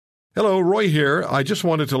Hello, Roy here. I just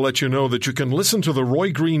wanted to let you know that you can listen to The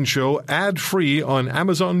Roy Green Show ad-free on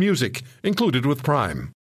Amazon Music, included with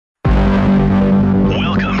Prime.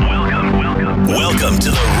 Welcome to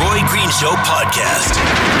The Roy Green Show podcast.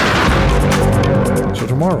 So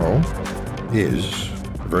tomorrow is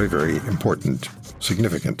a very, very important,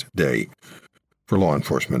 significant day for law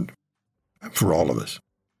enforcement, for all of us.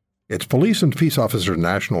 It's Police and Peace Officers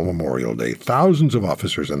National Memorial Day. Thousands of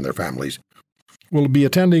officers and their families will be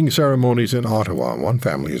attending ceremonies in Ottawa. One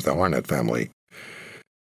family is the Harnett family.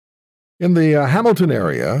 In the Hamilton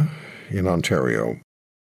area in Ontario,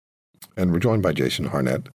 and we're joined by Jason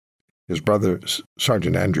Harnett. His brother,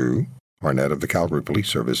 Sergeant Andrew Harnett of the Calgary Police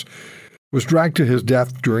Service, was dragged to his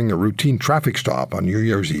death during a routine traffic stop on New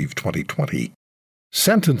Year's Eve 2020.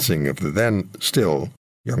 Sentencing of the then still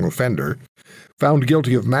young offender, found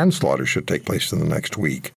guilty of manslaughter, should take place in the next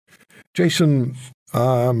week. Jason,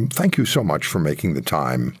 thank you so much for making the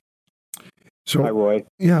time. So, hi, Roy.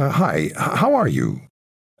 Yeah, hi. How are you?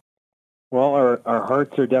 Well, our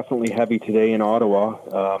hearts are definitely heavy today in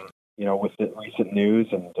Ottawa, with the recent news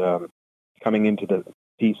and coming into the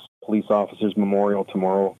Police Officers Memorial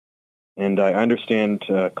tomorrow. And I understand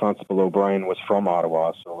Constable O'Brien was from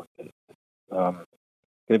Ottawa, so it's going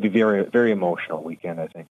to be very, very emotional weekend, I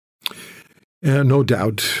think. No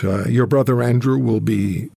doubt. Your brother Andrew will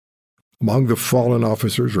be among the fallen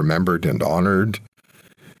officers, remembered and honored.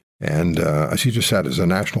 And as you just said, as a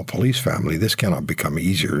national police family, this cannot become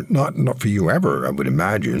easier. Not for you ever, I would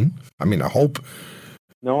imagine. I mean, I hope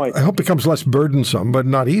it becomes less burdensome, but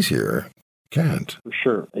not easier. Can't. For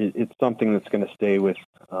sure. It's something that's going to stay with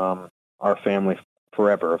our family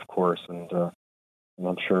forever, of course. And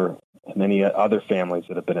I'm sure many other families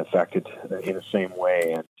that have been affected in the same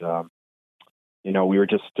way. And, we were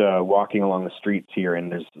just walking along the streets here,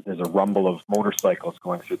 and there's a rumble of motorcycles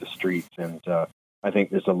going through the streets. And I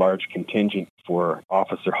think there's a large contingent for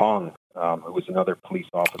Officer Hong, who was another police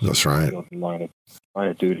officer. That's right. In line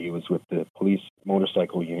of duty. He was with the police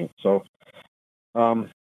motorcycle unit. So,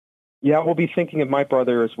 we'll be thinking of my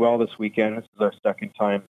brother as well this weekend. This is our second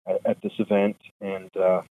time at this event. And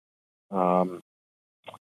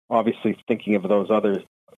obviously thinking of those other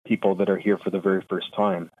people that are here for the very first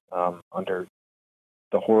time under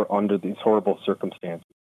these horrible circumstances.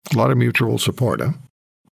 A lot of mutual support, huh?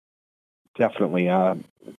 Definitely. There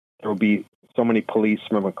will be so many police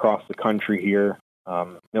from across the country here,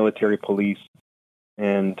 military police,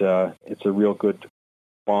 and it's a real good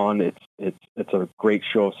bond. It's a great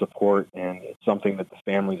show of support, and it's something that the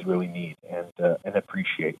families really need and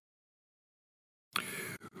appreciate.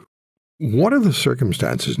 What are the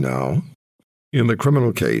circumstances now in the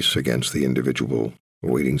criminal case against the individual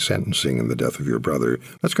awaiting sentencing in the death of your brother?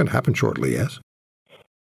 That's going to happen shortly, yes?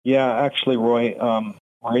 Yeah, actually, Roy,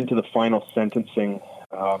 we're into the final sentencing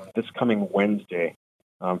this coming Wednesday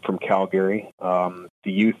from Calgary. The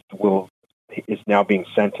youth is now being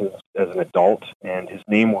sentenced as an adult, and his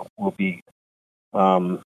name will be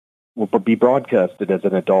broadcasted as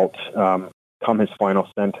an adult come his final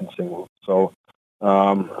sentencing. So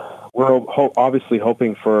we're obviously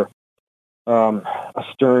hoping for a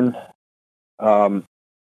stern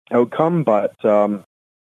outcome, but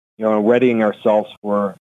readying ourselves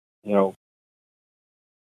for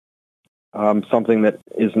something that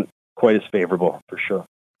isn't quite as favorable, for sure.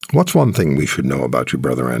 What's one thing we should know about your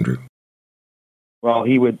brother Andrew? Well,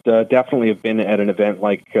 he would definitely have been at an event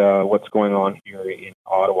like what's going on here in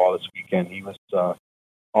Ottawa this weekend. He was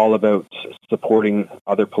all about supporting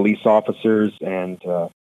other police officers, and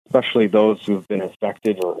especially those who have been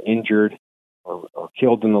affected or injured or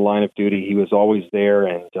killed in the line of duty. He was always there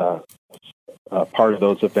and part of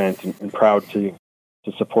those events, and proud to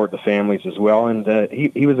support the families as well. And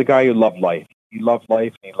he was a guy who loved life. He loved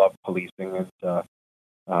life, and he loved policing, and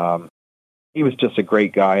he was just a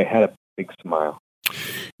great guy. Had a big smile.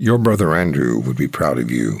 Your brother Andrew would be proud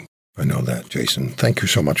of you. I know that, Jason. Thank you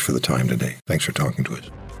so much for the time today. Thanks for talking to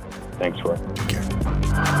us. Thanks, Roy. Take care.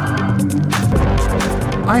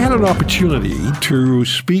 I had an opportunity to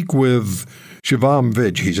speak with Shivam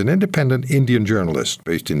Vij. He's an independent Indian journalist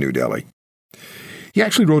based in New Delhi. He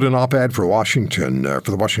actually wrote an op-ed for Washington,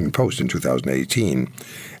 for the Washington Post in 2018,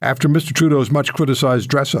 after Mr. Trudeau's much criticized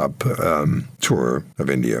dress-up tour of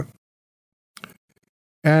India.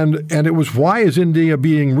 And it was, why is India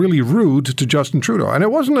being really rude to Justin Trudeau? And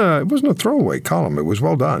it wasn't a throwaway column. It was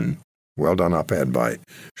well done. Well done op-ed by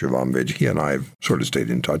Shivam Vij. He and I have sort of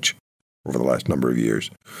stayed in touch over the last number of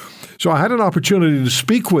years. So I had an opportunity to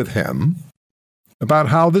speak with him about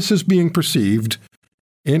how this is being perceived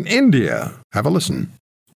in India. Have a listen.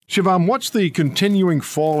 Shivam, what's the continuing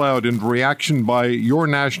fallout and reaction by your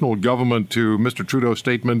national government to Mr. Trudeau's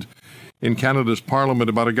statement in Canada's Parliament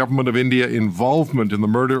about a government of India involvement in the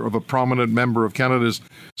murder of a prominent member of Canada's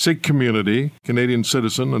Sikh community, Canadian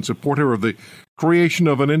citizen and supporter of the creation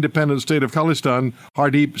of an independent state of Khalistan,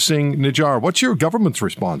 Hardeep Singh Nijjar? What's your government's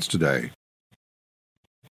response today?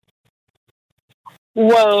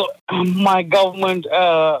 Well, my government,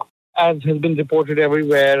 as has been reported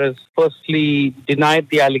everywhere, has firstly denied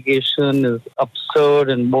the allegation is absurd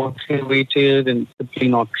and motivated and simply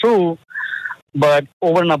not true. But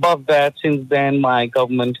over and above that, since then, my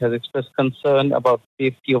government has expressed concern about the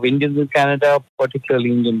safety of Indians in Canada, particularly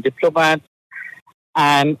Indian diplomats,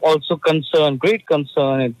 and also great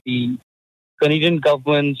concern at the Canadian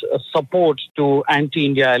government's support to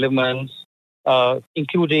anti-India elements,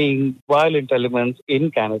 including violent elements in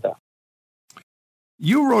Canada.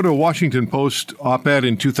 You wrote a Washington Post op-ed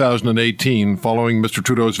in 2018 following Mr.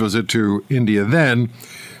 Trudeau's visit to India then,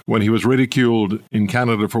 when he was ridiculed in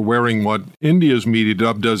Canada for wearing what India's media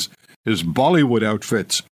dubbed as his Bollywood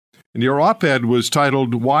outfits. And your op-ed was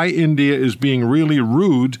titled, "Why India is Being Really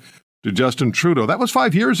Rude to Justin Trudeau." That was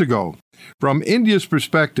 5 years ago. From India's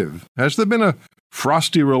perspective, has there been a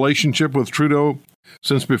frosty relationship with Trudeau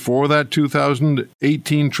since before that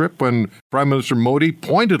 2018 trip when Prime Minister Modi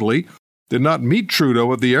pointedly did not meet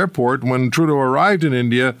Trudeau at the airport when Trudeau arrived in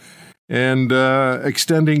India, and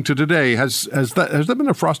extending to today? Has there been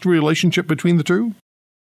a frosty relationship between the two?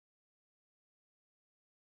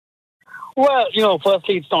 Well,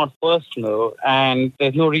 firstly, it's not personal, and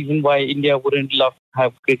there's no reason why India wouldn't love to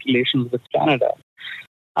have great relations with Canada.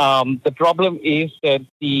 The problem is that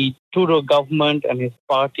the Trudeau government and his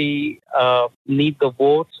party need the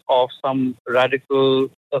votes of some radical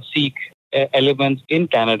Sikh elements in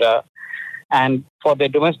Canada. And for their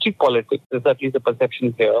domestic politics, there's at least a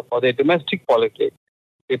perception here, for their domestic politics,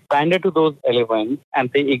 they pander to those elements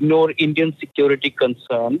and they ignore Indian security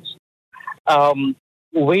concerns,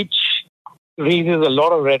 which raises a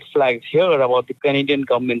lot of red flags here about the Canadian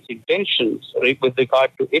government's intentions with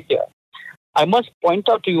regard to India. I must point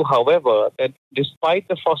out to you, however, that despite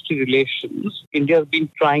the frosty relations, India has been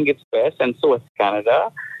trying its best, and so has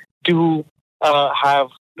Canada, to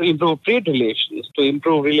improve trade relations, to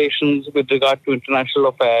improve relations with regard to international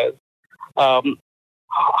affairs.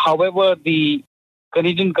 However, the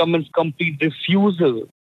Canadian government's complete refusal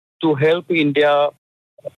to help India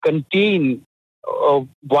contain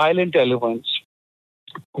violent elements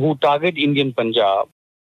who target Indian Punjab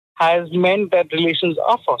has meant that relations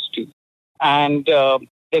are frosty. And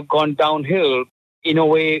they've gone downhill. In a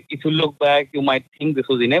way, if you look back, you might think this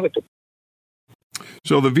was inevitable.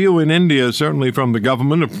 So the view in India, certainly from the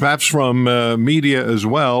government, and perhaps from media as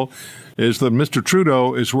well, is that Mr.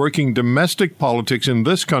 Trudeau is working domestic politics in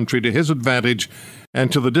this country to his advantage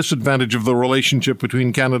and to the disadvantage of the relationship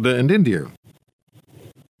between Canada and India.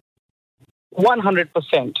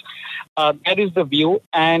 100%. That is the view.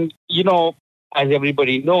 And, as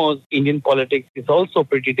everybody knows, Indian politics is also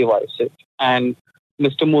pretty divisive. And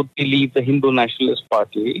Mr. Modi leads the Hindu Nationalist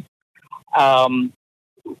Party.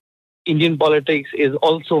 Indian politics is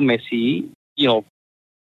also messy,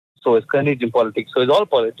 so is Canadian politics, so is all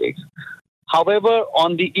politics. However,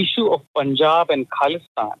 on the issue of Punjab and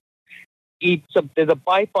Khalistan, there's a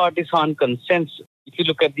bipartisan consensus. If you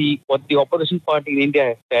look at what the opposition party in India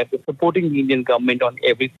has said, they're supporting the Indian government on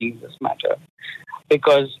everything in this matter.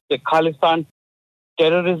 Because the Khalistan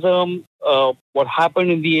terrorism, what happened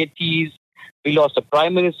in the 80s, we lost a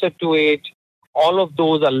prime minister to it. All of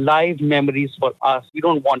those are live memories for us. We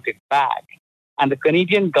don't want it back. And the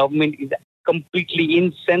Canadian government is completely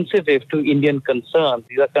insensitive to Indian concerns.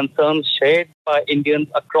 These are concerns shared by Indians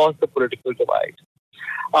across the political divide.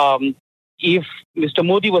 If Mr.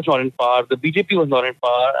 Modi was not in power, the BJP was not in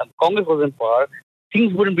power, and Congress was in power,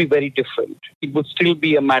 things wouldn't be very different. It would still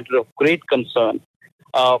be a matter of great concern.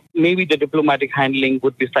 Maybe the diplomatic handling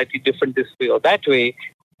would be slightly different this way or that way,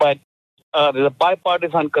 but there's a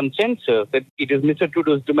bipartisan consensus that it is Mr.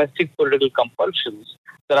 Trudeau's domestic political compulsions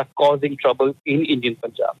that are causing trouble in Indian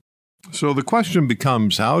Punjab. So the question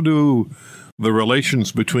becomes, how do the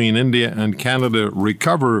relations between India and Canada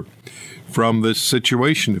recover from this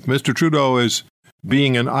situation? If Mr. Trudeau is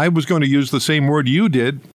being, and I was going to use the same word you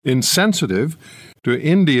did, insensitive to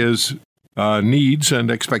India's needs and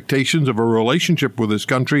expectations of a relationship with this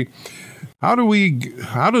country, how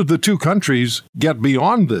do the two countries get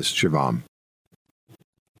beyond this, Shivam?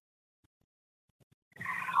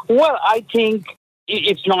 Well, I think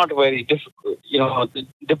it's not very difficult. The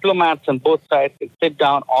diplomats on both sides can sit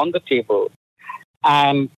down on the table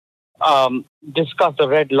and discuss the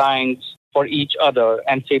red lines for each other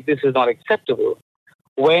and say this is not acceptable.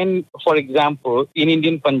 when, for example, in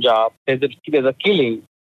Indian Punjab, there's a killing,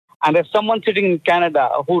 and there's someone sitting in Canada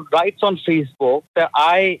who writes on Facebook that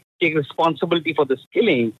I take responsibility for this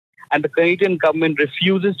killing, and the Canadian government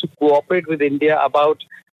refuses to cooperate with India about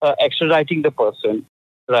extraditing the person,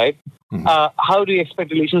 right? Mm-hmm. How do you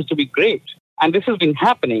expect relations to be great? And this has been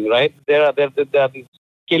happening, right? There are these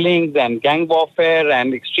killings and gang warfare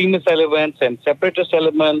and extremist elements and separatist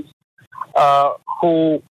elements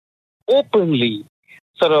who openly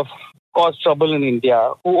sort of cause trouble in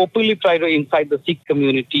India, who openly try to incite the Sikh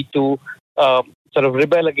community to sort of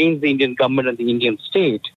rebel against the Indian government and the Indian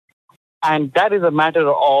state. And that is a matter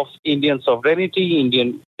of Indian sovereignty,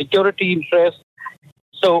 Indian security interests.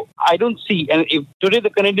 So I don't see, and if today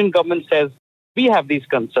the Canadian government says, we have these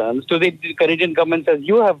concerns, today the Canadian government says,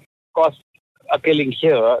 you have caused a killing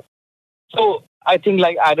here. So I think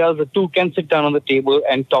like adults, the two can sit down on the table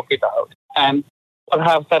and talk it out. And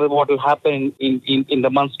perhaps that is what will happen in the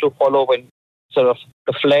months to follow when sort of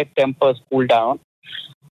the flared tempers cool down.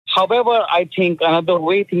 However, I think another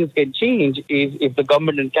way things can change is if the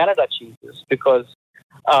government in Canada changes, because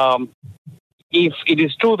if it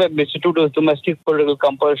is true that Mr. Trudeau's domestic political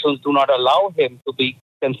compulsions do not allow him to be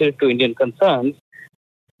sensitive to Indian concerns,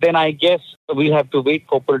 then I guess we'll have to wait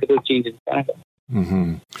for political change in Canada.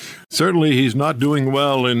 Mm-hmm. Certainly, he's not doing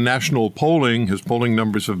well in national polling. His polling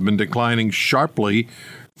numbers have been declining sharply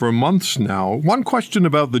for months now. One question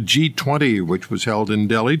about the G20, which was held in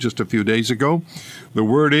Delhi just a few days ago. The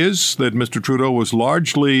word is that Mr. Trudeau was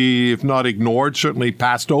largely, if not ignored, certainly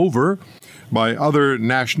passed over by other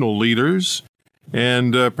national leaders,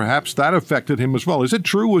 and perhaps that affected him as well. Is it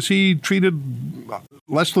true? Was he treated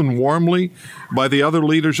less than warmly by the other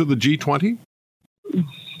leaders of the G20?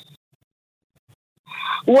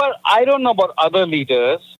 Well, I don't know about other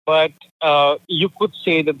leaders, but you could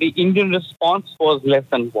say that the Indian response was less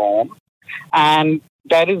than warm. And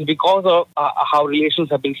that is because of how relations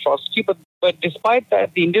have been frosty. But despite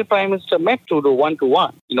that, the Indian Prime Minister met Trudeau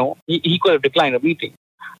one-to-one. You know, he could have declined a meeting.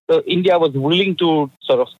 So India was willing to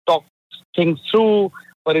sort of talk things through,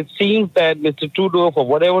 but it seems that Mr. Trudeau, for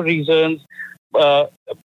whatever reasons,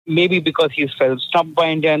 maybe because he's felt snubbed by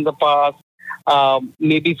India in the past,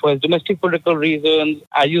 maybe for his domestic political reasons,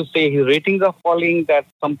 as you say, his ratings are falling. That's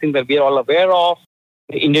something that we are all aware of.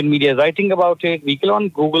 The Indian media is writing about it. We can on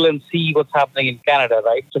Google and see what's happening in Canada,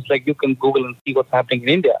 right? Just like you can Google and see what's happening in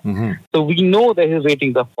India. Mm-hmm. So we know that his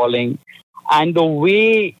ratings are falling. And the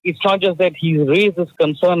way, it's not just that he's raised this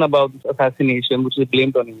concern about this assassination, which is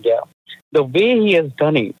blamed on India. The way he has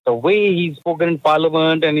done it, the way he's spoken in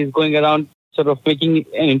Parliament and he's going around sort of making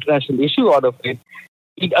an international issue out of it,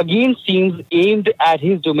 it again seems aimed at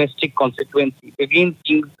his domestic constituency. It again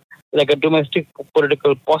seems like a domestic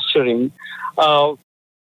political posturing.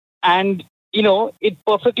 And, you know, it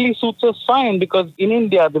perfectly suits us fine because in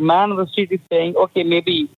India, the man on the street is saying, okay,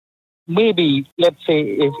 maybe, let's say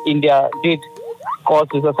if India did cause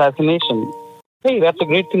this assassination, hey, that's a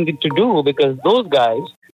great thing to do because those guys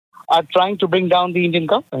are trying to bring down the Indian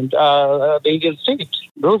government, the Indian state.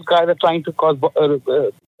 Those guys are trying to cause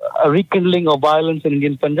a rekindling of violence in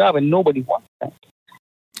Indian Punjab, and nobody wants that.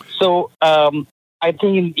 So I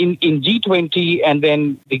think in G20, and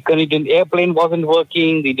then the Canadian airplane wasn't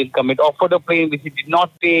working, the Indian government offered a plane which it did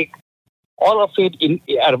not take. All of it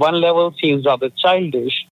at one level seems rather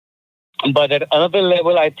childish. But at another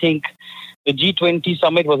level, I think the G20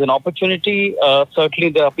 summit was an opportunity.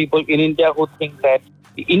 Certainly there are people in India who think that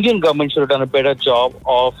the Indian government should have done a better job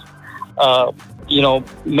of,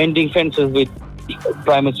 mending fences with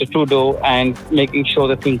Prime Minister Trudeau and making sure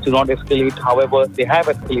that things do not escalate. However, they have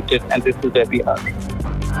escalated, and this is where we are.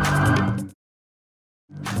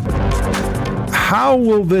 How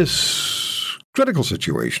will this critical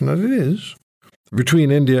situation that it is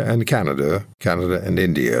between India and Canada and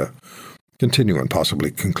India, continue and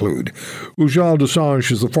possibly conclude? Ujjal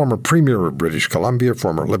Dosanjh is the former Premier of British Columbia,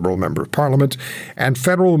 former Liberal Member of Parliament, and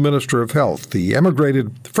Federal Minister of Health. He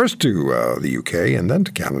emigrated first to the UK and then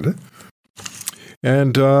to Canada.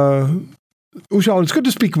 And Ujjal, it's good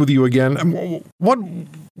to speak with you again.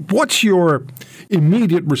 What's your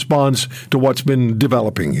immediate response to what's been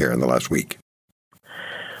developing here in the last week?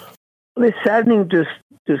 Well, it's saddening to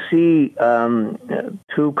see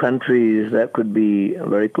two countries that could be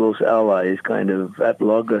very close allies kind of at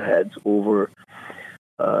loggerheads over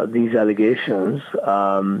these allegations,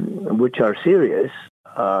 which are serious.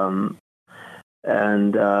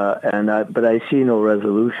 But I see no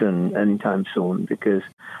resolution anytime soon because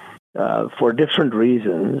for different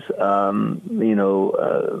reasons,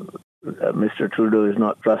 Mr. Trudeau is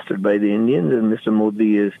not trusted by the Indians, and Mr.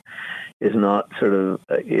 Modi is is not sort of,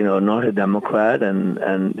 not a democrat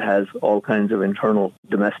and has all kinds of internal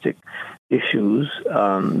domestic issues.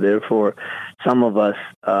 Therefore, some of us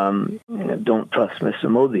don't trust Mr.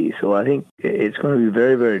 Modi. So I think it's going to be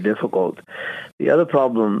very, very difficult. The other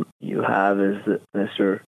problem you have is that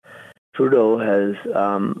Mr. Trudeau has,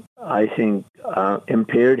 I think,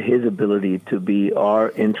 impaired his ability to be our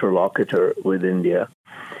interlocutor with India.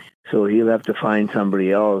 So he'll have to find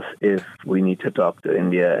somebody else if we need to talk to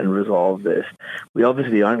India and resolve this. We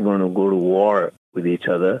obviously aren't going to go to war with each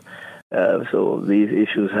other. So these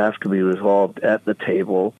issues have to be resolved at the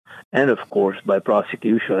table, and of course by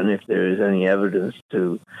prosecution if there is any evidence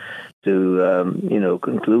to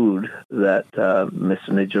conclude that Mr.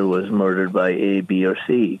 Nijjar was murdered by A, B, or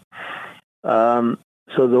C.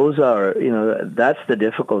 So those are, that's the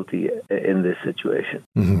difficulty in this situation.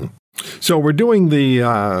 Mm-hmm. So we're doing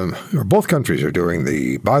both countries are doing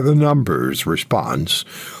the by the numbers response.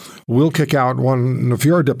 We'll kick out one of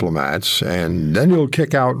your diplomats, and then you'll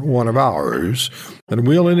kick out one of ours, and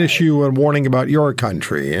we'll issue a warning about your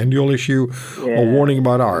country, and you'll issue a warning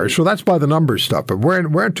about ours. So that's by the numbers stuff. But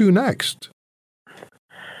where to next?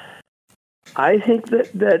 I think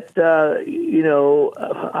that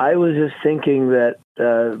I was just thinking that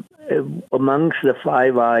amongst the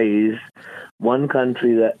Five Eyes, one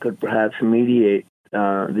country that could perhaps mediate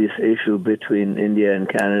this issue between India and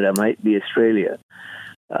Canada might be Australia.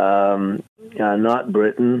 Not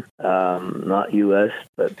Britain, not U.S.,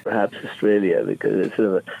 but perhaps Australia, because it's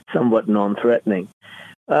sort of somewhat non-threatening.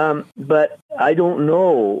 But I don't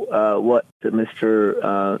know what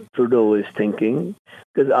Mr. Trudeau is thinking,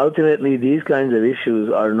 because ultimately these kinds of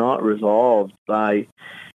issues are not resolved by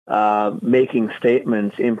making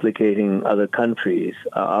statements implicating other countries.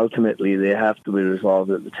 Ultimately, they have to be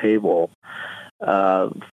resolved at the table,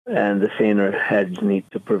 and the saner heads need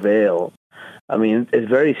to prevail. I mean, it's a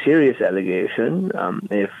very serious allegation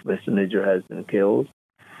if Mr. Nijjar has been killed.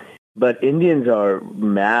 But Indians are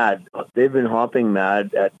mad. They've been hopping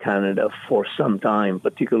mad at Canada for some time,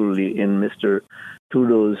 particularly in Mr.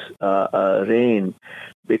 Trudeau's reign,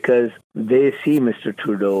 because they see Mr.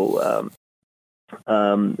 Trudeau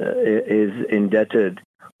is indebted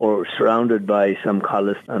or surrounded by some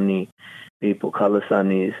Khalistani people,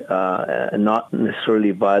 Khalistanis, not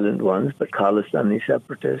necessarily violent ones, but Khalistani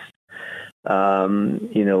separatists,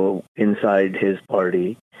 inside his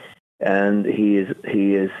party. And he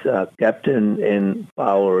is kept in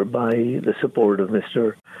power by the support of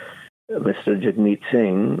Mr. Jagmeet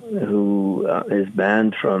Singh, who is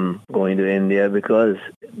banned from going to India because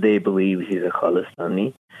they believe he's a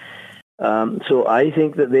Khalistani. So I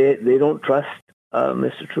think that they don't trust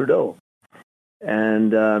Mr. Trudeau.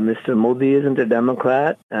 And Mr. Modi isn't a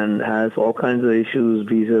Democrat and has all kinds of issues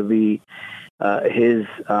vis-a-vis his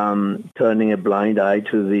turning a blind eye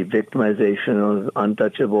to the victimization of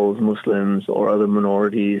untouchables, Muslims, or other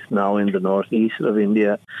minorities now in the northeast of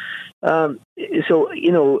India. There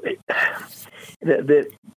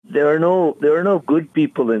are no good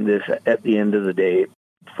people in this at the end of the day,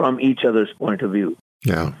 from each other's point of view.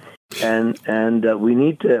 Yeah, and we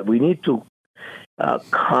need to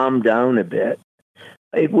calm down a bit.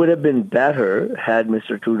 It would have been better had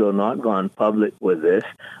Mr. Trudeau not gone public with this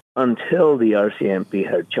until the RCMP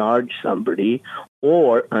had charged somebody,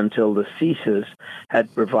 or until the CSIS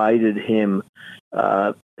had provided him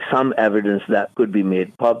some evidence that could be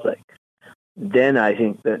made public. Then I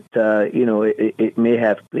think that it may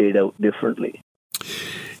have played out differently.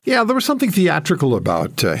 Yeah, there was something theatrical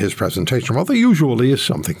about his presentation. Well, there usually is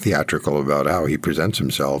something theatrical about how he presents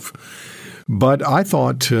himself. But I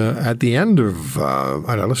thought at the end of,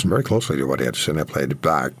 and I listened very closely to what he had to say, and I played it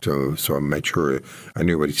back so I made sure I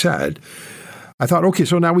knew what he said. I thought, okay,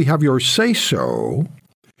 so now we have your say-so,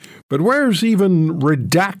 but where's even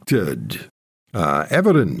redacted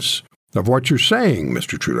evidence of what you're saying,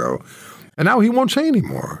 Mr. Trudeau? And now he won't say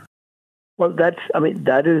anymore. Well, that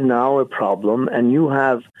is now a problem. And you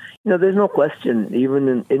have, there's no question,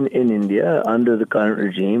 even in India, under the current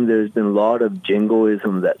regime, there's been a lot of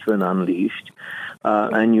jingoism that's been unleashed,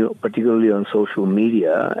 and particularly on social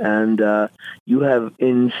media. And you have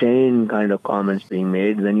insane kind of comments being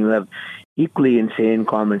made. Then you have equally insane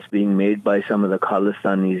comments being made by some of the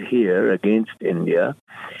Khalistanis here against India.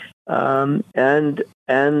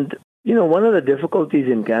 One of the difficulties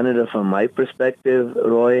in Canada, from my perspective,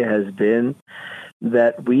 Roy, has been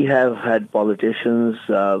that we have had politicians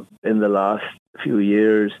in the last few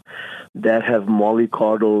years that have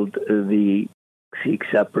mollycoddled the Sikh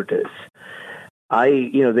separatists.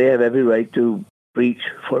 They have every right to preach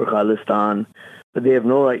for Khalistan, but they have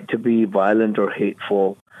no right to be violent or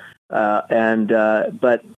hateful.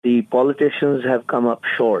 But the politicians have come up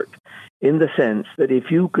short in the sense that if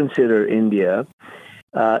you consider India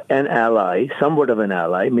an ally, somewhat of an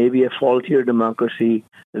ally, maybe a faultier democracy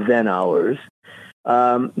than ours,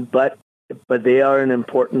 but they are an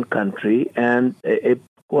important country and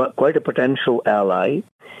quite a potential ally.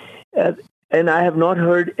 And I have not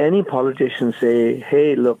heard any politician say,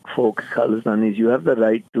 hey, look, folks, Khalistanis, you have the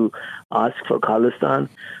right to ask for Khalistan,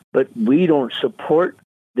 but we don't support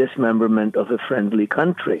dismemberment of a friendly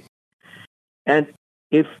country. And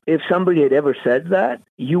if somebody had ever said that,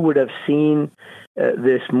 you would have seen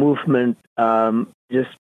this movement just,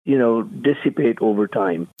 dissipate over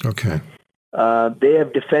time. Okay. They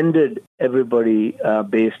have defended everybody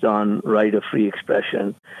based on right of free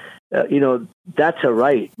expression. That's a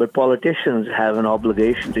right, but politicians have an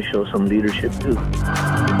obligation to show some leadership too.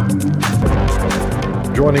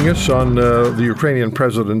 Joining us on the Ukrainian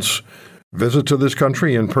president's visit to this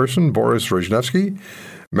country in person, Borys Wrzesnewskyj,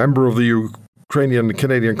 member of the Ukrainian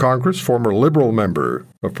Canadian Congress, former Liberal member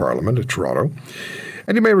of Parliament at Toronto.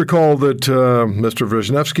 And you may recall that Mr.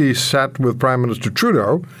 Wrzesnewskyj sat with Prime Minister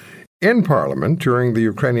Trudeau in Parliament during the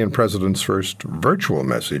Ukrainian president's first virtual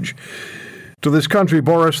message to this country.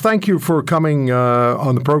 Borys, thank you for coming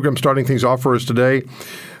on the program, starting things off for us today.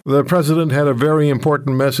 The president had a very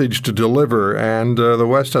important message to deliver, and the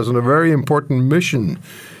West has a very important mission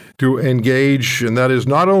to engage, and that is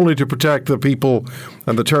not only to protect the people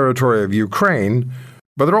and the territory of Ukraine,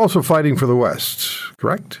 but they're also fighting for the West,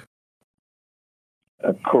 correct?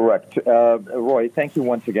 Correct. Roy, thank you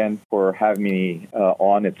once again for having me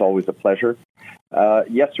on. It's always a pleasure.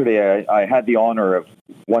 Yesterday, I had the honor of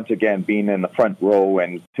once again being in the front row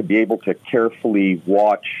and to be able to carefully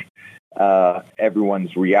watch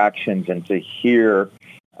everyone's reactions and to hear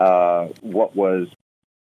what was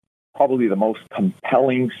probably the most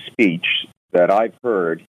compelling speech that I've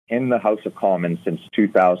heard in the House of Commons since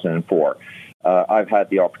 2004. I've had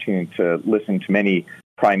the opportunity to listen to many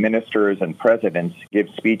prime ministers and presidents give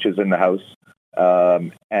speeches in the House,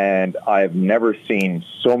 and I've never seen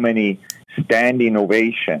so many standing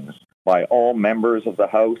ovations by all members of the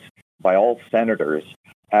House, by all senators,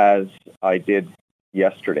 as I did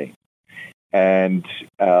yesterday. And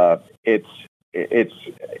it's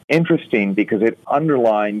interesting because it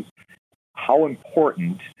underlines how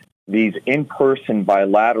important these in-person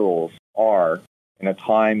bilaterals are in a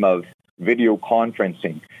time of video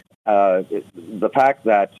conferencing. The fact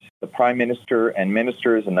that the Prime Minister and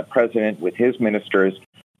ministers and the President with his ministers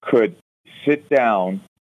could sit down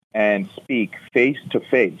and speak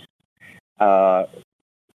face-to-face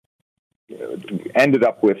ended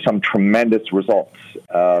up with some tremendous results.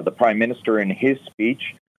 The Prime Minister in his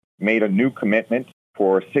speech made a new commitment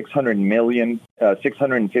for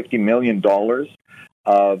 $650 million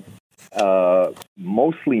of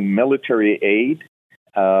mostly military aid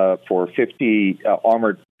for 50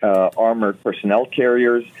 armored personnel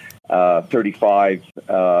carriers, 35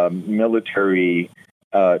 military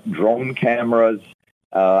drone cameras,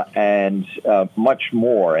 and much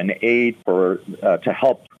more, an aid to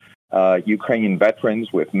help Ukrainian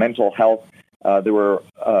veterans with mental health. There were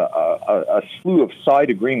a slew of side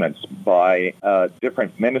agreements by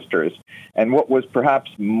different ministers. And what was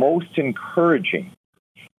perhaps most encouraging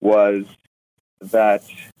was that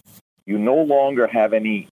you no longer have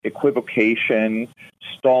any equivocation,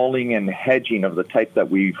 stalling, and hedging of the type that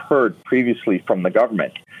we've heard previously from the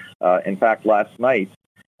government. In fact, last night,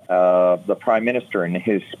 the Prime Minister in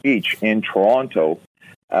his speech in Toronto,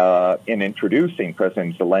 in introducing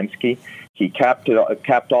President Zelenskyy, he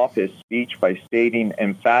capped off his speech by stating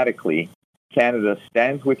emphatically, Canada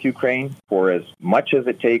stands with Ukraine for as much as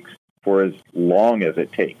it takes, for as long as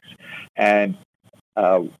it takes. And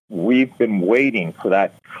we've been waiting for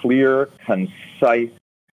that clear, concise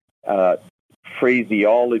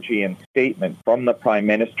phraseology and statement from the Prime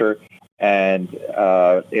Minister, and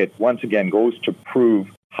it once again goes to prove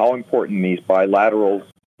how important these bilaterals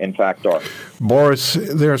in fact are.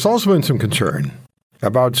 Borys, there's also been some concern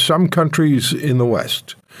about some countries in the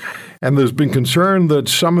West, and there's been concern that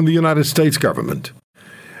some in the United States government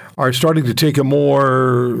are starting to take a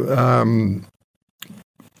more,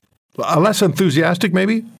 a less enthusiastic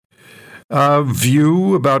maybe,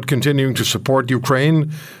 view about continuing to support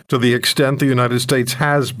Ukraine to the extent the United States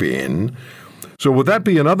has been. So would that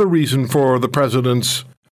be another reason for the president's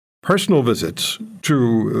personal visits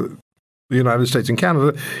to the United States and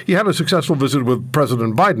Canada? He had a successful visit with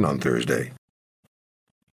President Biden on Thursday.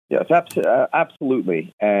 Yes,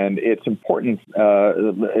 absolutely. And it's important.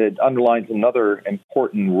 It underlines another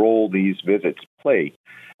important role these visits play.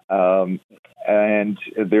 And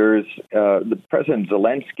there's the President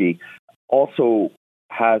Zelenskyy also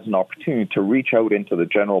has an opportunity to reach out into the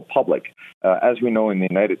general public. As we know, in the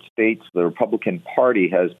United States, the Republican Party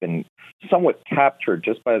has been somewhat captured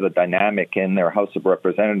just by the dynamic in their House of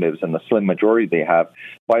Representatives and the slim majority they have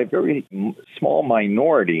by a very small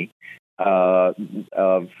minority of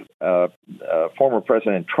former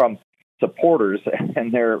President Trump supporters,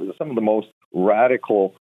 and they're some of the most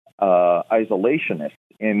radical isolationists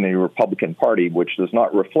in the Republican Party, which does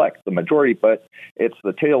not reflect the majority, but it's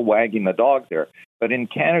the tail wagging the dog there. But in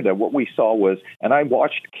Canada, what we saw was, and I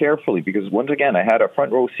watched carefully because, once again, I had a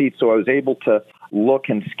front row seat, so I was able to look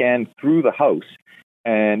and scan through the House,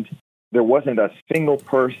 and there wasn't a single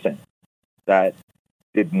person that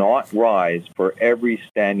did not rise for every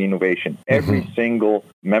standing ovation, every single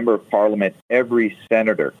member of Parliament, every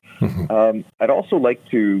senator. I'd also like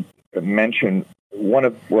to mention one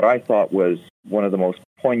of what I thought was one of the most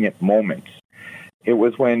poignant moments. It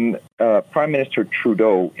was when Prime Minister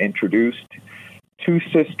Trudeau introduced two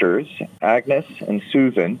sisters, Agnes and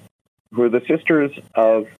Susan, who are the sisters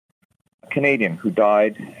of a Canadian who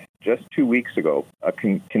died just 2 weeks ago, a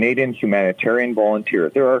Canadian humanitarian volunteer.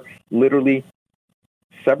 There are literally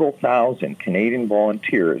several thousand Canadian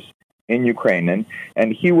volunteers in Ukraine,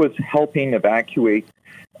 and he was helping evacuate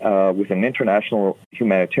with an international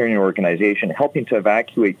humanitarian organization, helping to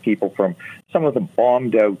evacuate people from some of the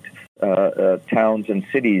bombed-out towns and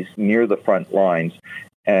cities near the front lines.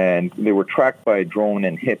 And they were tracked by a drone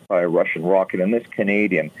and hit by a Russian rocket. And this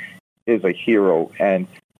Canadian is a hero. And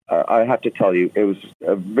I have to tell you, it was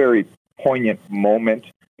a very poignant moment.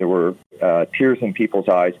 There were tears in people's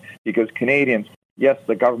eyes because Canadians, yes,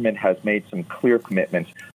 the government has made some clear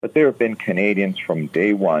commitments, but there have been Canadians from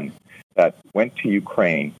day one that went to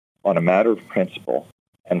Ukraine on a matter of principle,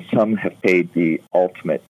 and some have paid the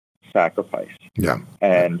ultimate sacrifice. Yeah.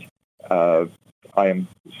 And I am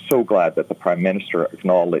so glad that the Prime Minister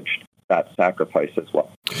acknowledged that sacrifice as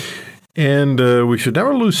well. And we should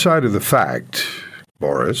never lose sight of the fact,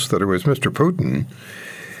 Borys, that it was Mr. Putin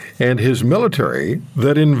and his military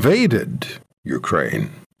that invaded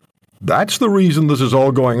Ukraine. That's the reason this is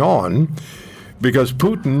all going on, because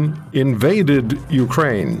Putin invaded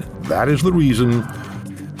Ukraine. That is the reason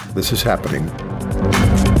this is happening.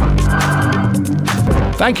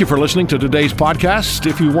 Thank you for listening to today's podcast.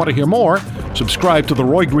 If you want to hear more, subscribe to The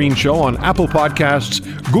Roy Green Show on Apple Podcasts,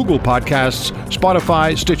 Google Podcasts,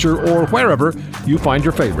 Spotify, Stitcher, or wherever you find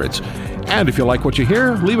your favorites. And if you like what you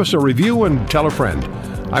hear, leave us a review and tell a friend.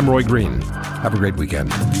 I'm Roy Green. Have a great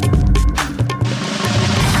weekend.